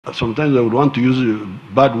Sometimes I would want to use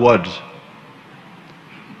bad words,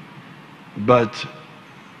 but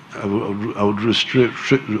I would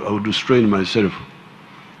restrain myself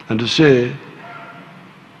and to say,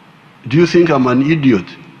 do you think I'm an idiot?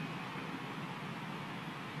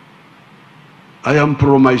 I am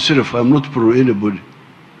pro myself, I'm not pro anybody.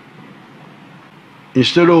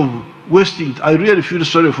 Instead of wasting, I really feel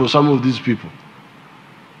sorry for some of these people.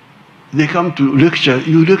 They come to lecture,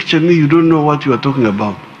 you lecture me, you don't know what you are talking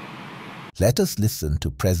about. Let us listen to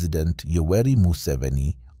President Yoweri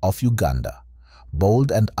Museveni of Uganda,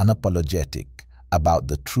 bold and unapologetic about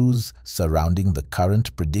the truths surrounding the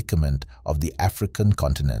current predicament of the African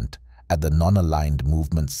continent at the Non-Aligned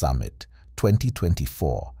Movement Summit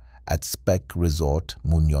 2024 at Spec Resort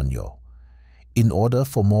Munyonyo. In order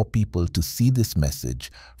for more people to see this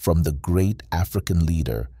message from the great African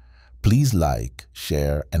leader, please like,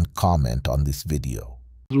 share, and comment on this video.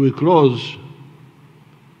 As we close,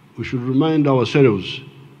 we should remind ourselves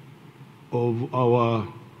of our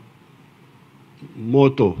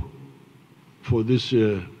motto for this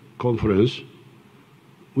conference,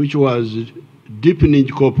 which was deepening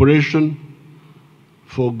cooperation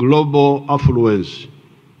for global affluence.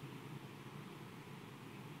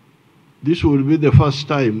 This will be the first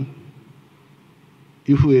time,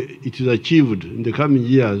 if it is achieved in the coming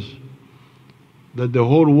years, that the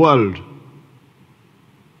whole world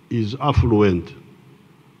is affluent.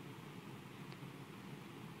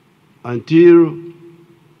 Until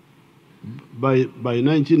by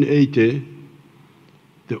 1980,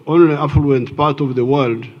 the only affluent part of the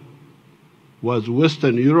world was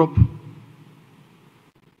Western Europe,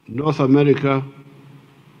 North America,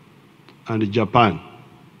 and Japan.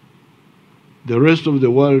 The rest of the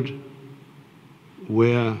world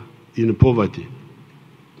were in poverty.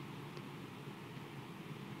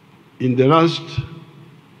 In the last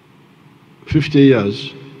 50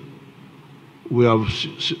 years, we have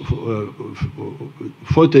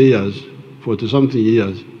 40-something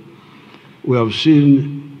years, we have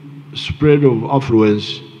seen spread of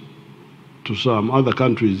affluence to some other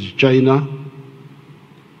countries, China,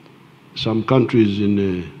 some countries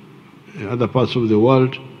in other parts of the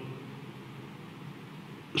world,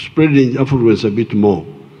 spreading affluence a bit more.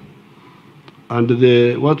 And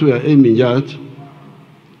what we are aiming at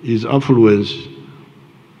is affluence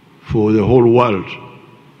for the whole world.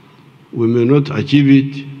 We may not achieve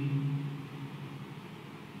it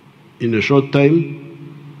in a short time,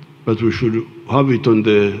 but we should have it on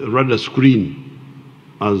the radar screen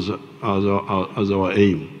as our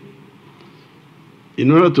aim.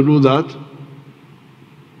 In order to do that,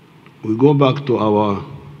 we go back to our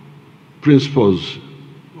principles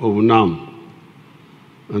of NAM.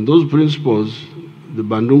 And those principles, the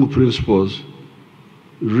Bandung principles,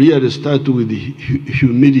 really start with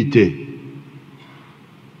humility.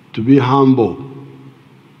 To be humble,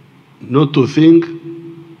 not to think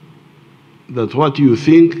that what you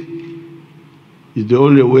think is the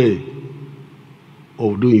only way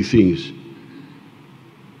of doing things.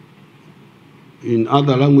 In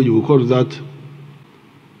other language, we call that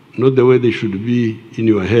not the way they should be in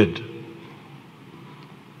your head.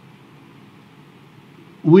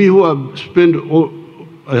 We who have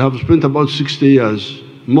I have spent about 60 years,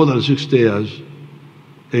 more than 60 years,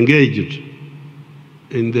 engaged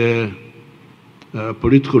in the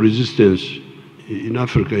political resistance in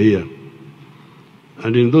Africa here.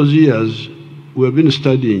 And in those years, we have been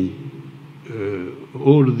studying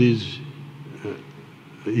all these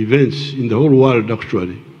events in the whole world,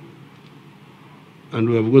 actually. And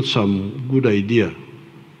we have got some good idea.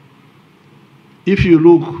 If you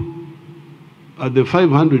look at the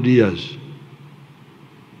 500 years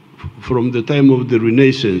from the time of the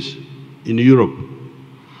Renaissance in Europe,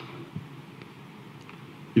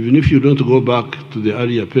 even if you don't go back to the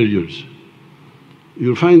earlier periods,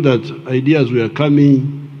 you'll find that ideas were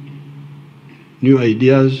coming, new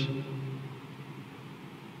ideas,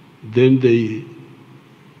 then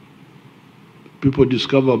people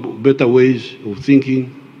discover better ways of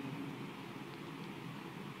thinking.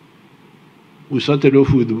 We started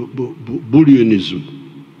off with bullionism.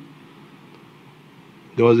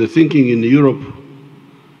 There was a thinking in Europe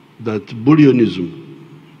that bullionism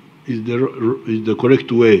is the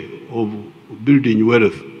correct way of building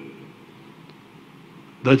wealth.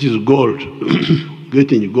 That is gold,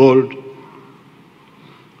 getting gold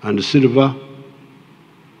and silver.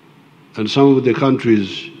 And some of the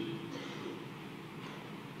countries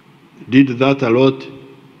did that a lot,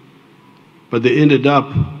 but they ended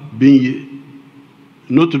up being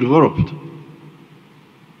not developed.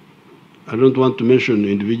 I don't want to mention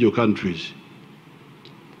individual countries.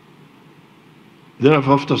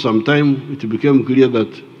 Therefore, after some time, it became clear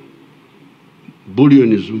that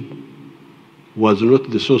bullionism was not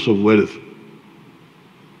the source of wealth.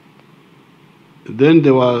 Then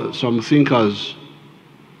there were some thinkers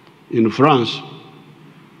in France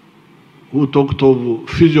who talked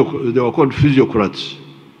of they were called physiocrats.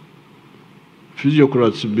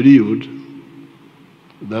 Physiocrats believed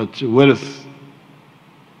that wealth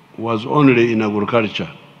was only in agriculture.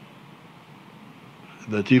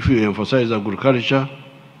 That if you emphasize agriculture,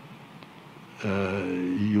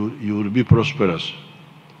 you will be prosperous.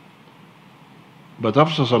 But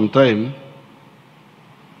after some time,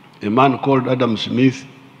 a man called Adam Smith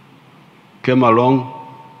came along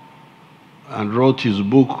and wrote his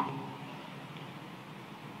book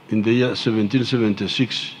in the year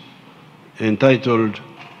 1776 entitled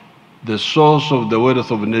The Source of the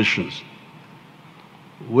Wealth of Nations.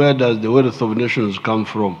 Where does the wealth of nations come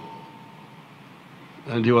from?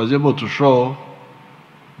 And he was able to show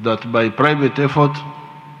that by private effort,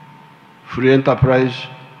 free enterprise,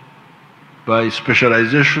 by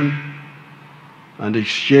specialization and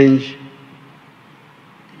exchange,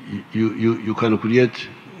 you can create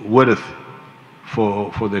wealth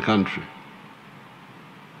for the country.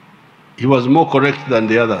 He was more correct than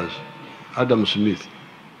the others, Adam Smith.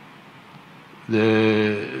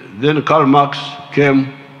 Then Karl Marx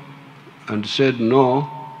came and said, no,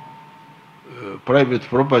 private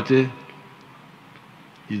property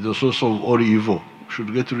is the source of all evil. We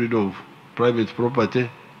should get rid of private property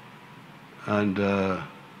and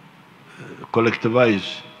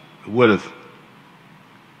collectivize wealth.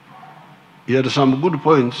 He had some good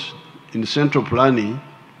points in central planning,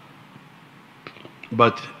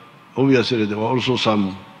 but obviously there were also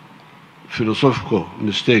some philosophical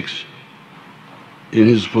mistakes in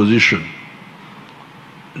his position.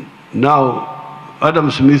 Now, Adam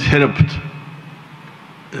Smith helped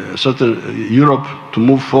Europe to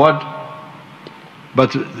move forward,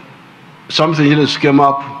 but something else came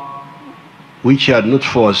up which he had not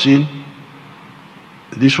foreseen.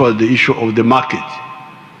 This was the issue of the market.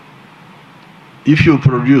 If you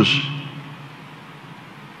produce,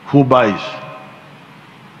 who buys?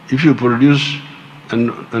 If you produce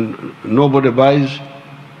and nobody buys,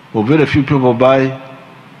 or very few people buy,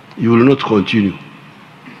 you will not continue.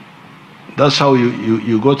 That's how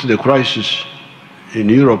you go to the crisis in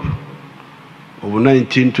Europe of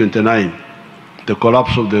 1929, the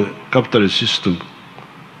collapse of the capitalist system,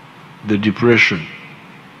 the depression.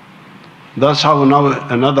 That's how now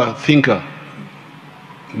another thinker,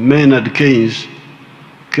 Maynard Keynes,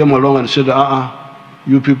 came along and said,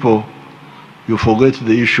 you people, you forget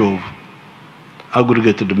the issue of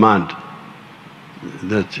aggregate demand.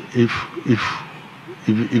 That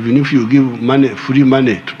even if you give money, free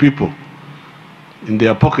money to people in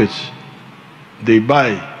their pockets, they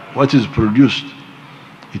buy what is produced,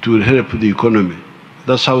 it will help the economy.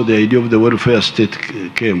 That's how the idea of the welfare state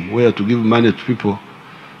came, where to give money to people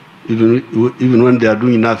even when they are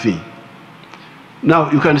doing nothing.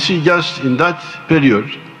 Now, you can see just in that period,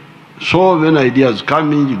 so many ideas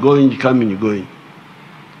coming, going, coming, going.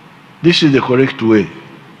 This is the correct way.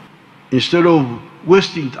 Instead of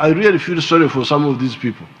wasting, I really feel sorry for some of these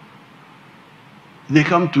people. They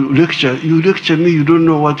come to lecture, you lecture me, you don't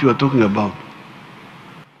know what you are talking about.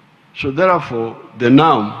 So therefore,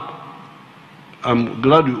 now, I'm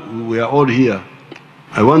glad we are all here.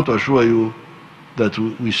 I want to assure you that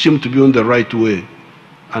we seem to be on the right way,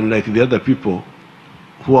 unlike the other people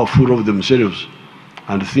who are full of themselves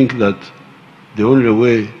and think that the only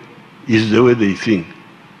way is the way they think.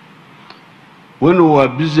 When we were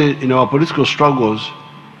busy in our political struggles,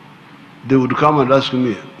 they would come and ask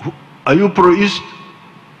me, are you pro-East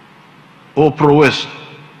or pro-West?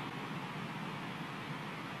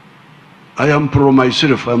 I am pro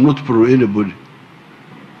myself, I'm not pro anybody.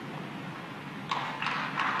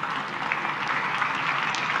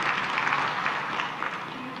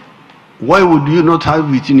 Why would you not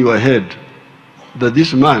have it in your head that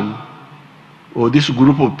this man or this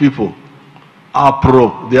group of people are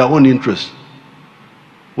pro their own interests?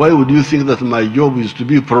 Why would you think that my job is to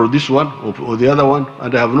be pro this one or the other one,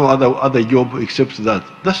 and I have no other job except that?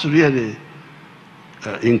 That's really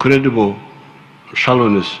incredible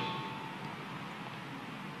shallowness.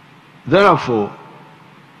 Therefore,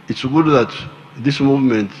 it's good that this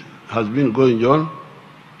movement has been going on.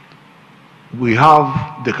 We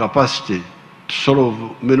have the capacity to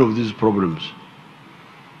solve many of these problems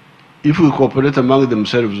if we cooperate among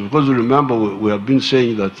themselves. Because remember, we have been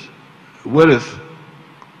saying that wealth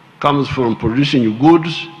comes from producing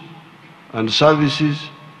goods and services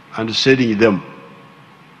and selling them.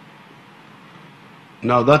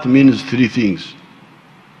 Now that means three things.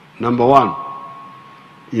 Number one,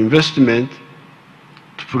 investment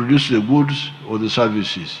to produce the goods or the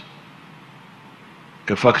services.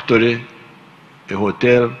 A factory, a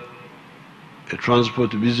hotel, a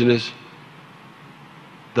transport business,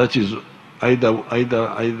 that is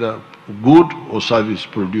either good or service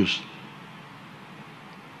produced.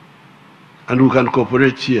 And we can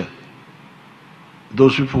cooperate here.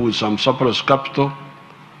 Those people with some surplus capital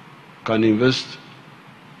can invest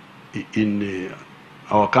in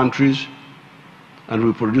our countries, and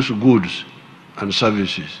we produce goods and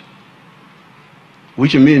services,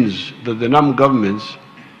 which means that the NAM governments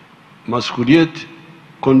must create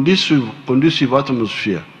conducive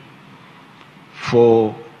atmosphere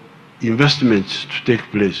for investments to take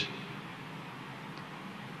place.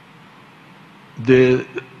 The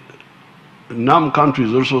NAM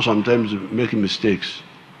countries also sometimes make mistakes.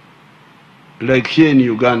 Like here in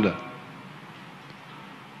Uganda.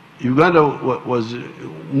 Uganda was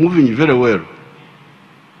moving very well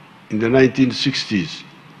in the 1960s.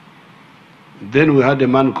 Then we had a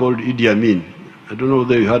man called Idi Amin. I don't know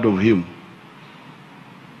whether you heard of him.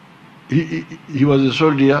 He was a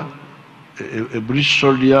soldier, a British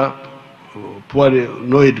soldier, poor,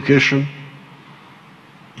 no education.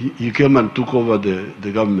 He came and took over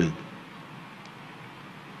the government.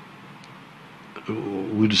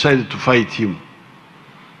 We decided to fight him.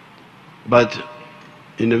 But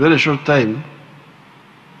in a very short time,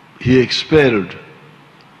 he expelled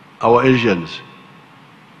our Asians.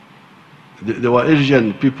 There were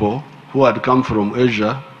Asian people who had come from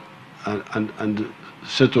Asia and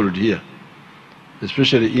settled here,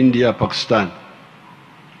 especially India, Pakistan.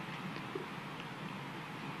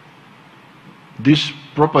 This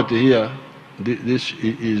property here, this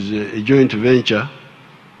is a joint venture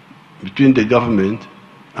between the government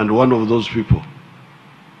and one of those people,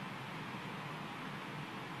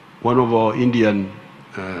 one of our Indian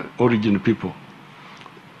origin people.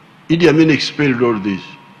 Idi Amin expelled all this.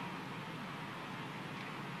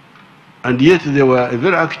 And yet they were a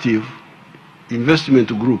very active investment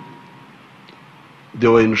group. They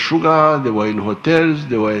were in sugar, they were in hotels,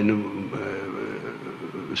 they were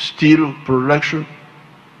in steel production.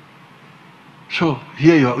 So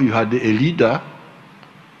here you had a leader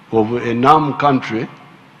of a NAM country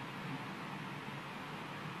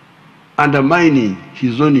undermining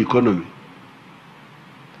his own economy.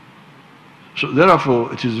 So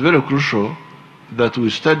therefore, it is very crucial that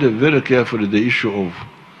we study very carefully the issue of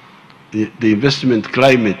the investment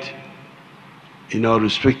climate in our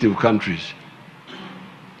respective countries.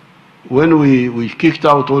 When we kicked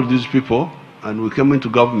out all these people and we came into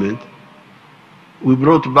government, we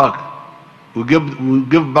brought back, we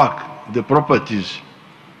gave back the properties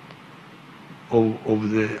of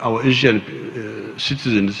our Asian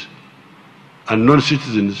citizens and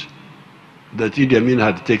non-citizens that Idi Amin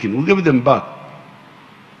had taken. We gave them back.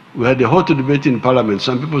 We had a hot debate in Parliament.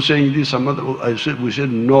 Some people saying this, some other. We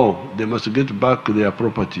said no, they must get back their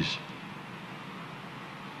properties.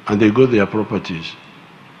 And they got their properties.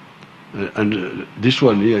 And this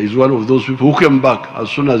one here is one of those people who came back as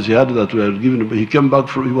soon as he heard that we had given him. He came back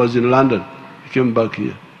he was in London. He came back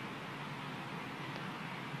here.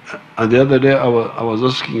 And the other day I was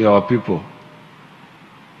asking our people,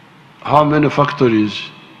 how many factories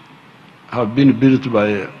have been built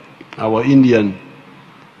by our Indian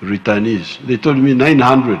returnees? They told me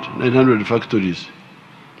 900 factories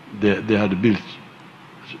they had built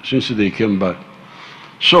since they came back.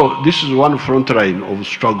 So this is one front line of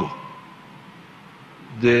struggle.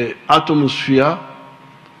 The atmosphere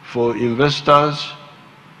for investors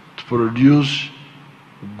to produce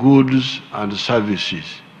goods and services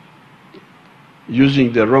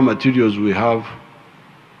using the raw materials we have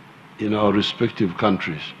in our respective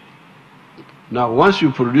countries. Now, once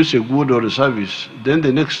you produce a good or a service, then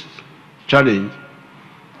the next challenge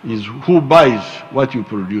is who buys what you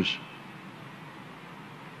produce.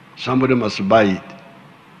 Somebody must buy it,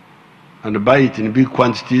 and buy it in big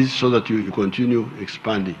quantities so that you continue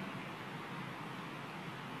expanding.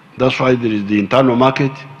 That's why there is the internal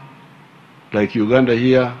market. Like Uganda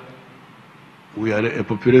here, we are a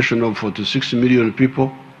population of 46 million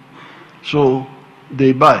people, so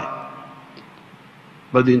they buy.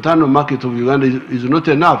 But the internal market of Uganda is not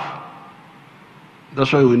enough.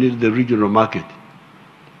 That's why we need the regional market,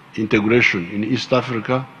 integration in East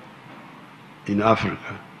Africa, in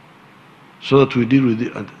Africa, so that we deal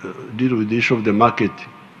with the issue of the market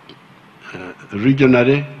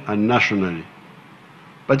regionally and nationally.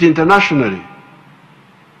 But internationally,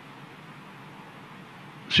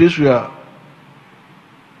 since we are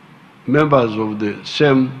members of the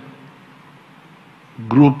same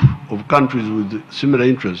group of countries with similar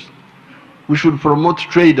interests, we should promote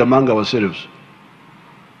trade among ourselves.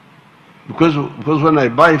 Because when I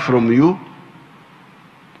buy from you,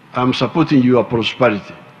 I'm supporting your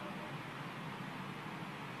prosperity.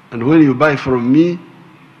 And when you buy from me,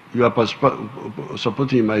 you are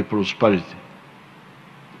supporting my prosperity.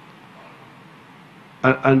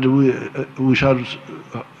 And we shall,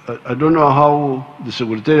 I don't know how the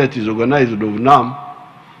Secretariat is organized of NAM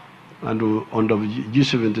and on the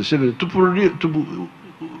G77 to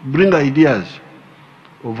bring ideas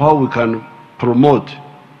of how we can promote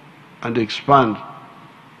and expand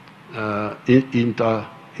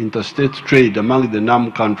interstate trade among the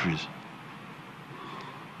NAM countries.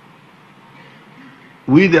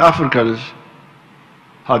 We, the Africans,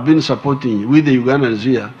 have been supporting, we, the Ugandans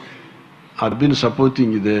here, have been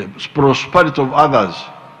supporting the prosperity of others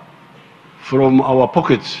from our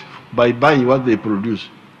pockets by buying what they produce.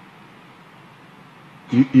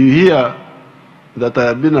 You hear that I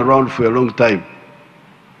have been around for a long time.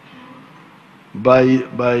 By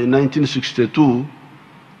 1962,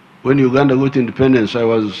 when Uganda got independence, I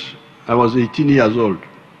was 18 years old,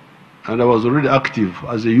 and I was already active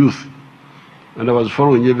as a youth, and I was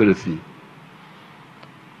following everything.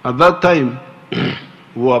 At that time,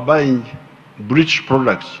 we were buying British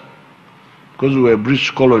products because we were a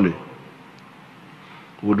British colony.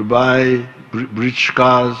 We would buy British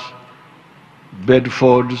cars,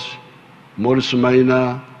 Bedfords, Morris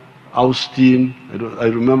Minor, Austin. I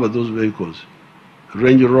remember those vehicles.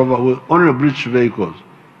 Range Rover, only British vehicles,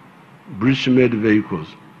 British-made vehicles.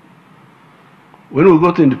 When we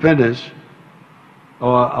got independence,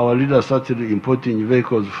 our leaders started importing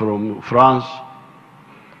vehicles from France,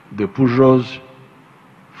 the Peugeots,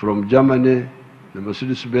 from Germany, the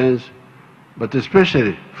Mercedes-Benz, but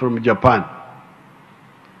especially from Japan.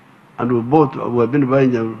 And we have been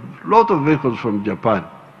buying a lot of vehicles from Japan.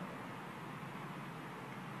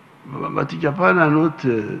 But Japan are not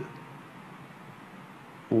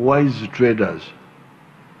wise traders.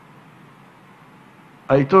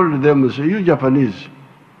 I told them, say, you Japanese,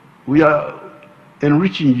 we are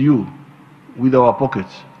enriching you with our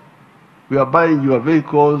pockets. We are buying your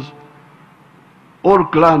vehicles. All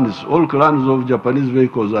clans of Japanese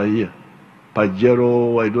vehicles are here.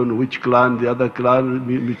 Pajero, I don't know which clan, the other clan,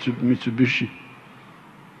 Mitsubishi.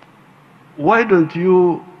 Why don't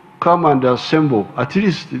you come and assemble at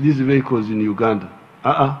least these vehicles in Uganda?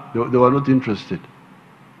 They were not interested.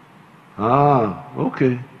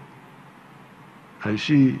 Okay. I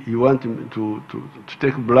see you want to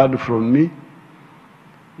take blood from me.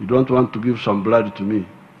 You don't want to give some blood to me.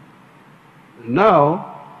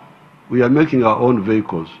 Now, we are making our own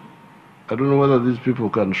vehicles. I don't know whether these people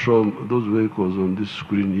can show those vehicles on this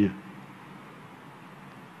screen here.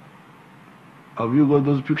 Have you got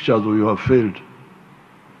those pictures or you have failed?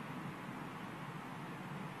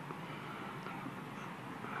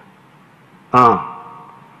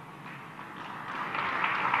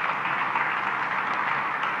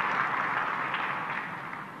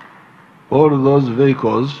 All those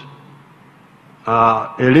vehicles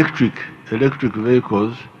are electric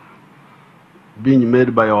vehicles being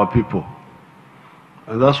made by our people.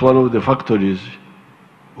 And that's one of the factories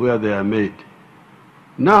where they are made.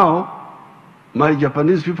 Now, my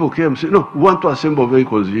Japanese people came and said, no, we want to assemble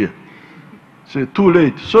vehicles here. Say, too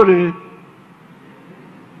late, sorry.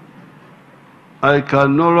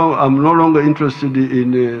 I'm no longer interested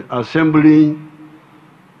in assembling.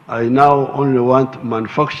 I now only want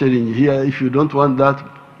manufacturing here. If you don't want that,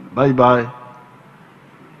 bye-bye.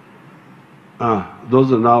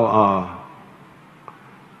 Those are now...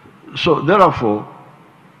 So therefore,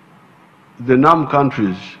 the NAM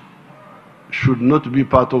countries should not be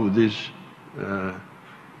part of this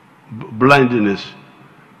blindness,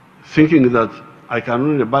 thinking that I should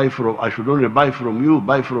only buy from you,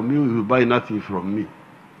 you buy nothing from me.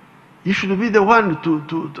 You should be the one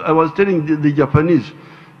I was telling the Japanese,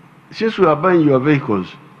 since we are buying your vehicles,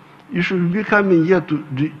 you should be coming here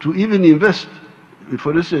to even invest,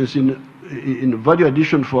 for instance, in value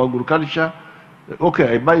addition for agriculture.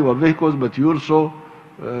 Okay, I buy your vehicles, but you also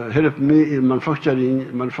help me in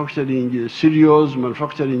manufacturing cereals,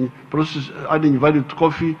 manufacturing process, adding value to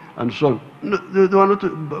coffee, and so on. No, they were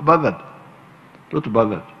not bothered. Not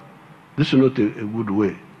bothered. This is not a good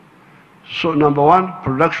way. So number one,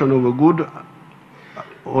 production of a good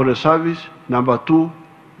or a service. Number two,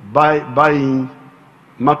 buying,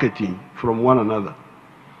 marketing from one another.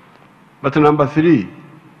 But number three,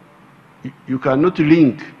 you cannot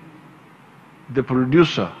link the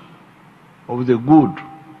producer of the good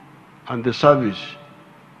and the service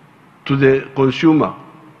to the consumer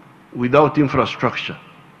without infrastructure.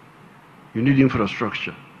 You need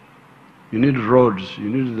infrastructure. You need roads, you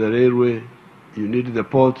need the railway, you need the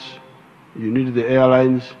ports, you need the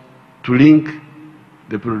airlines, to link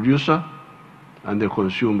the producer and the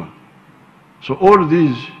consumer. So all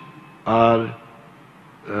these are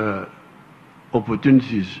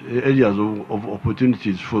opportunities, areas of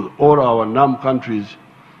opportunities for all our NAM countries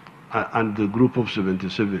and the group of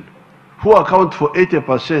 77, who account for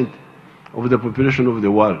 80% of the population of the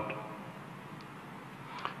world.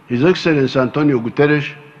 His Excellency Antonio Guterres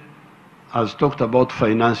has talked about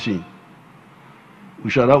financing.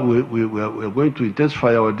 We are going to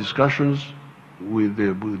intensify our discussions with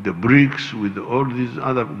the BRICS, with all these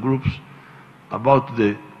other groups about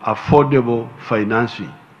the affordable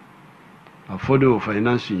financing. Affordable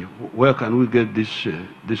financing, where can we get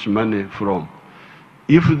this money from?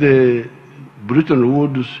 If the Bretton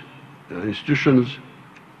Woods institutions,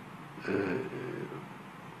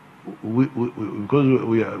 because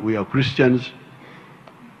we are Christians,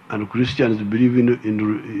 and Christians believe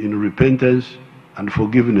in repentance and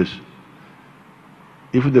forgiveness.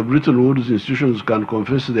 If the Bretton Woods institutions can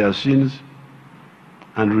confess their sins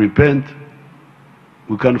and repent,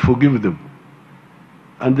 we can forgive them.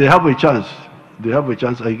 And they have a chance. They have a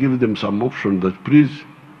chance. I give them some option that please,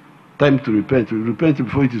 time to repent. Repent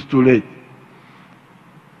before it is too late.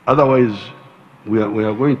 Otherwise, we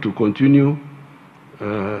are going to continue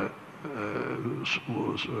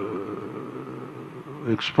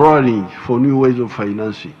exploring for new ways of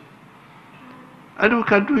financing. And we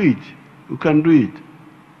can do it. We can do it.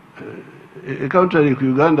 A country like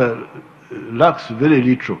Uganda lacks very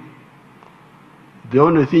little. The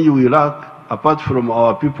only thing we lack, apart from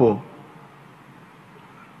our people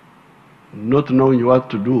not knowing what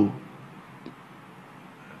to do,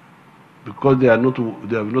 because they have not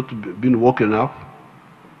been woken up,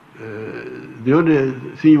 the only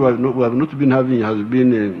thing we have not been having has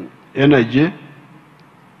been energy,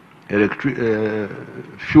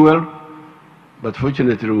 fuel, but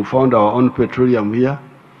fortunately we found our own petroleum here,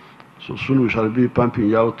 so soon we shall be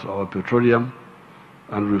pumping out our petroleum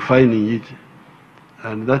and refining it,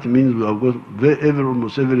 and that means we have got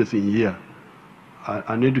almost everything here.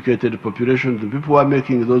 An educated population, the people who are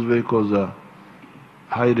making those vehicles are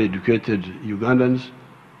highly educated Ugandans.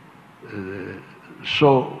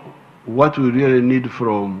 So what we really need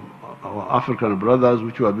from our African brothers,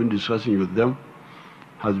 which we have been discussing with them,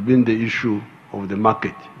 has been the issue of the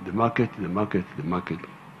market. The market.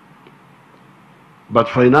 But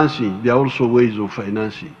financing, there are also ways of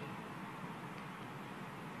financing.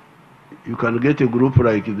 You can get a group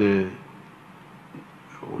like the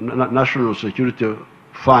National Security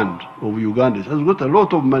Fund of Uganda. It has got a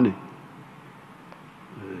lot of money.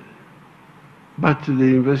 But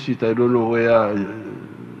they invest it, I don't know where.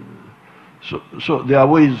 So there are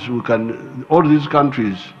ways we can, all these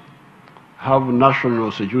countries have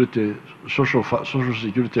national security, social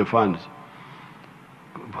security funds,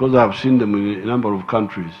 because I have seen them in a number of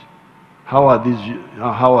countries. How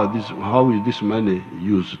is this money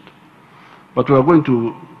used? But we are going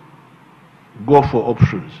to go for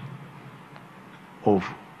options of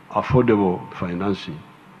affordable financing.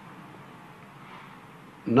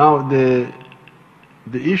 Now the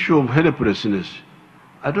issue of helplessness,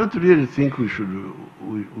 I don't really think we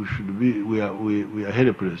are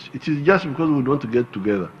helpless. It is just because we don't get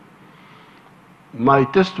together. My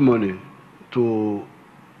testimony to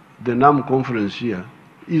the NAM conference here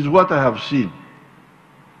is what I have seen.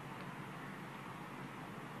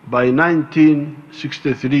 By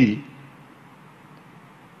 1963,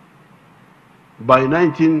 by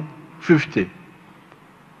 1950,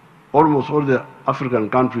 almost all the African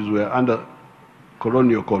countries were under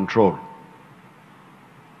colonial control.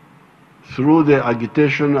 Through the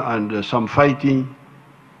agitation and some fighting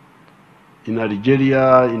in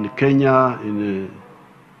Algeria, in Kenya,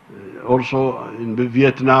 also in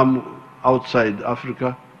Vietnam, outside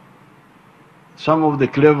Africa, some of the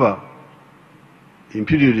clever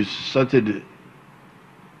imperialists started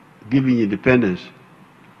giving independence.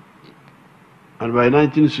 And by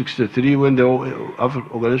 1963, when the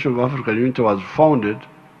Organization of African Unity was founded,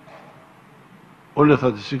 only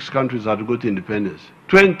 36 countries had got independence.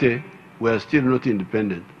 20 were still not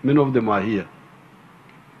independent. Many of them are here.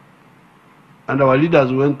 And our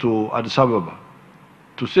leaders went to Addis Ababa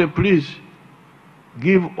to say, please,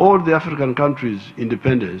 give all the African countries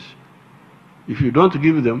independence. If you don't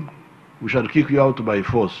give them, we shall kick you out by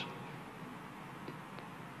force.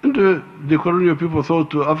 And the colonial people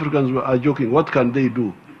thought Africans were joking. What can they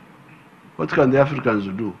do? What can the Africans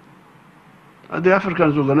do? And the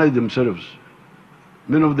Africans organized themselves.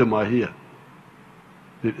 Many of them are here.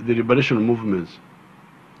 The liberation movements,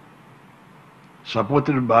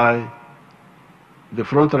 supported by the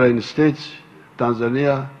frontline states,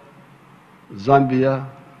 Tanzania, Zambia,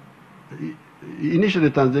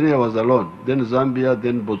 Initially, Tanzania was alone, then Zambia,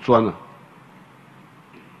 then Botswana.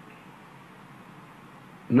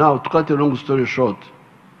 Now, to cut a long story short,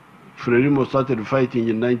 Frelimo started fighting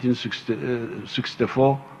in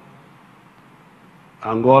 1964,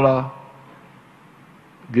 Angola,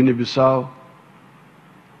 Guinea-Bissau,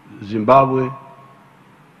 Zimbabwe,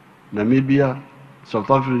 Namibia, South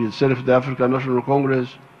Africa itself, the African National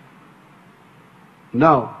Congress.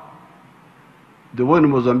 Now, the war in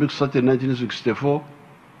Mozambique started in 1964.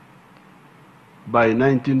 By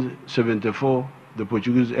 1974, the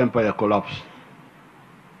Portuguese Empire collapsed.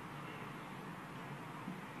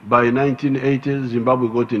 By 1980, Zimbabwe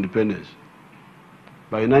got independence.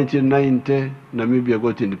 By 1990, Namibia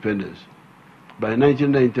got independence. By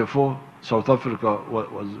 1994, South Africa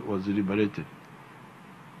was liberated.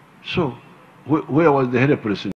 So, where was the helplessness?